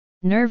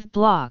Nerve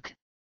block,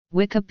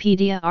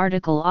 Wikipedia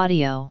article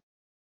audio.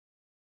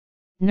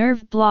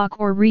 Nerve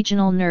block or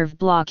regional nerve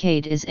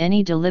blockade is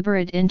any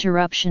deliberate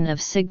interruption of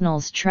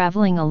signals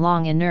traveling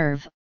along a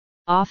nerve,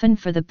 often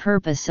for the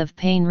purpose of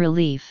pain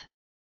relief.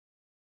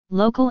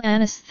 Local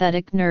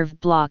anesthetic nerve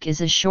block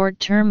is a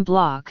short-term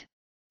block,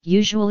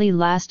 usually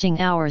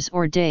lasting hours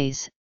or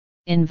days,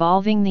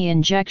 involving the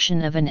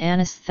injection of an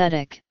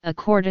anesthetic, a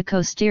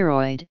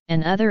corticosteroid,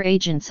 and other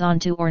agents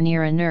onto or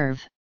near a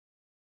nerve.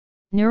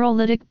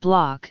 Neurolytic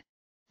block,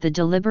 the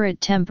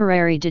deliberate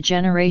temporary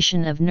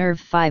degeneration of nerve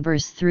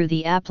fibers through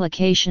the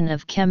application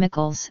of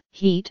chemicals,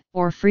 heat,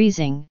 or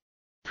freezing,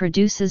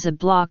 produces a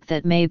block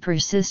that may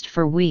persist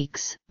for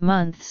weeks,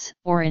 months,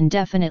 or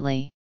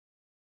indefinitely.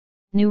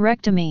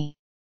 Neurectomy,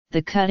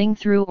 the cutting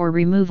through or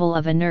removal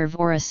of a nerve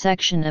or a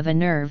section of a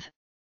nerve,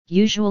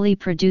 usually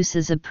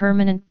produces a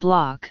permanent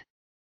block.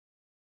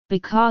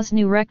 Because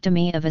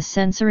neurectomy of a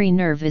sensory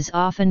nerve is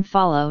often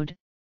followed,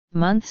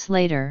 months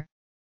later,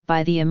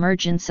 by the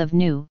emergence of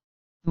new,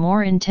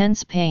 more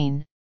intense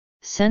pain,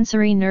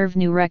 sensory nerve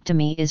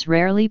neurectomy is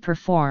rarely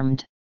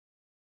performed.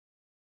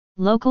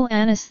 Local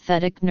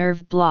anesthetic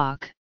nerve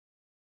block.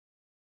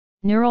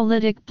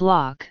 Neurolytic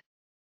block.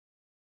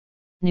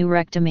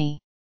 Neurectomy.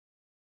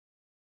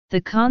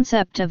 The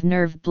concept of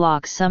nerve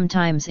block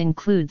sometimes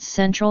includes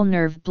central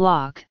nerve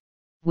block,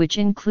 which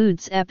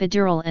includes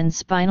epidural and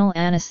spinal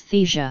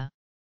anesthesia.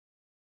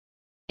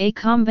 A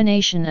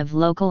combination of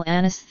local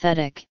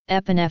anesthetic,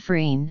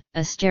 epinephrine, a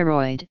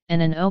steroid,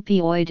 and an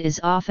opioid is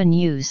often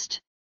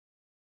used.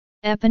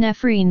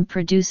 Epinephrine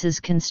produces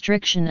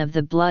constriction of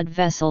the blood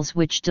vessels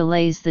which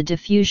delays the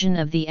diffusion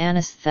of the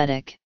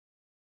anesthetic.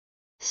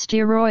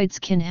 Steroids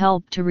can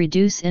help to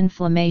reduce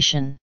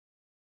inflammation.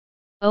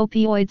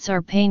 Opioids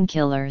are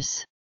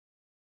painkillers.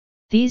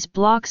 These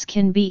blocks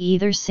can be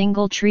either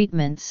single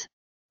treatments,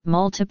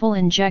 multiple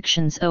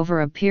injections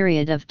over a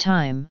period of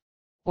time,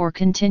 or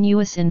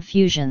continuous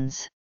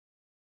infusions.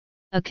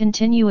 A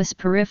continuous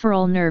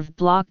peripheral nerve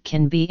block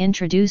can be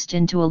introduced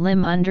into a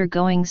limb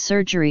undergoing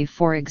surgery,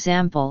 for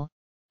example,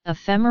 a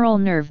femoral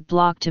nerve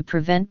block to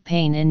prevent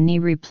pain in knee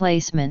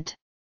replacement.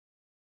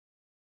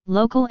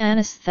 Local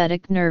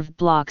anesthetic nerve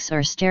blocks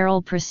are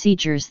sterile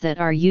procedures that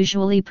are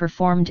usually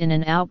performed in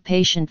an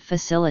outpatient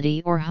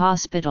facility or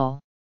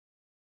hospital.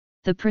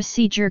 The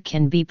procedure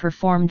can be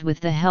performed with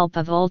the help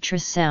of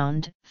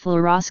ultrasound,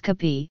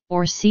 fluoroscopy,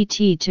 or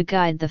CT to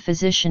guide the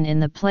physician in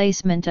the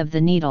placement of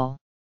the needle.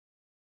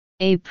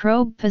 A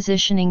probe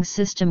positioning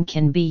system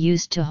can be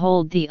used to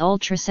hold the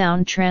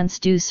ultrasound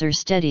transducer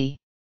steady.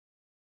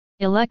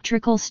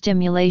 Electrical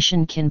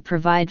stimulation can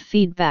provide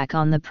feedback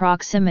on the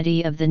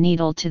proximity of the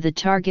needle to the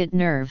target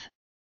nerve.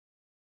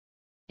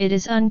 It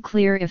is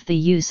unclear if the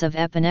use of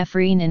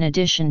epinephrine in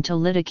addition to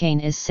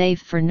lidocaine is safe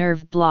for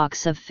nerve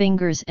blocks of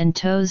fingers and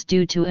toes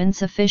due to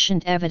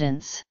insufficient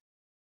evidence.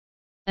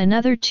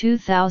 Another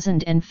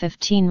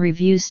 2015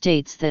 review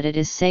states that it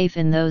is safe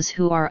in those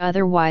who are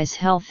otherwise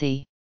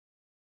healthy.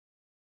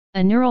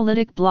 A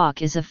neurolytic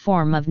block is a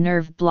form of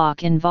nerve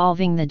block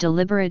involving the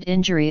deliberate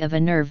injury of a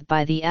nerve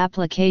by the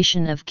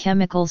application of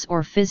chemicals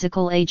or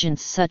physical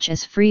agents such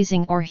as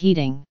freezing or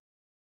heating.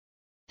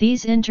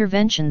 These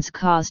interventions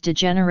cause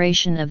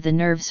degeneration of the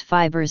nerve's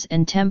fibers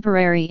and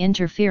temporary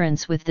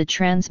interference with the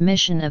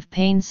transmission of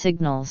pain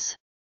signals.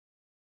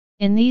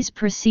 In these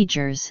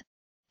procedures,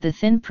 the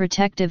thin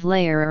protective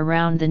layer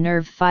around the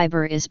nerve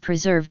fiber is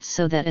preserved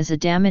so that as a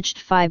damaged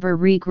fiber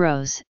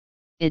regrows,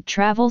 it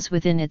travels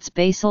within its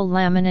basal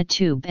lamina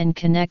tube and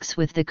connects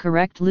with the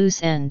correct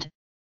loose end,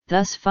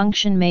 thus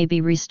function may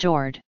be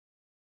restored.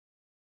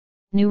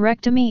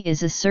 Neurectomy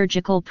is a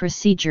surgical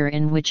procedure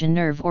in which a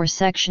nerve or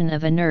section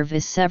of a nerve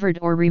is severed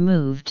or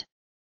removed.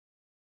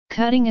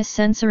 Cutting a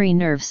sensory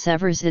nerve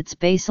severs its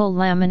basal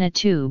lamina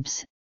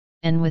tubes,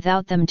 and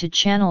without them to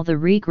channel the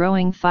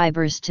regrowing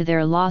fibers to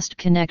their lost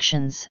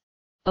connections,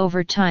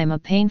 over time a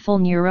painful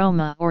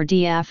neuroma or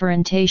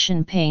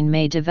deafferentation pain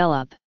may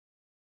develop.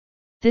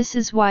 This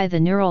is why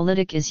the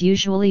neurolytic is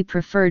usually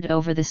preferred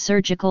over the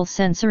surgical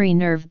sensory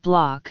nerve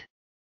block.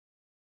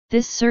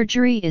 This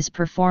surgery is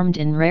performed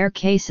in rare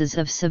cases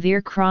of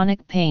severe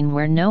chronic pain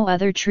where no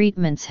other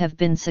treatments have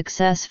been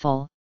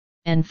successful,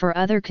 and for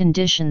other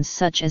conditions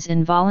such as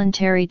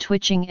involuntary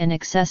twitching and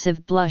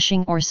excessive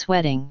blushing or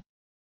sweating.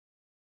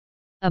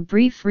 A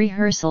brief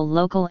rehearsal.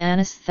 Local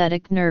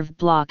anesthetic nerve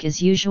block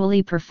is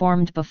usually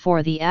performed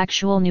before the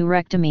actual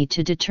neurectomy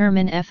to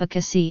determine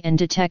efficacy and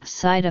detect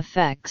side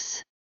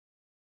effects.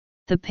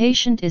 The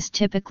patient is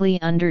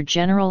typically under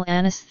general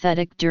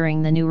anesthetic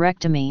during the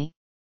neurectomy,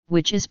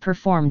 which is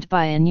performed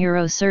by a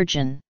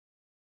neurosurgeon.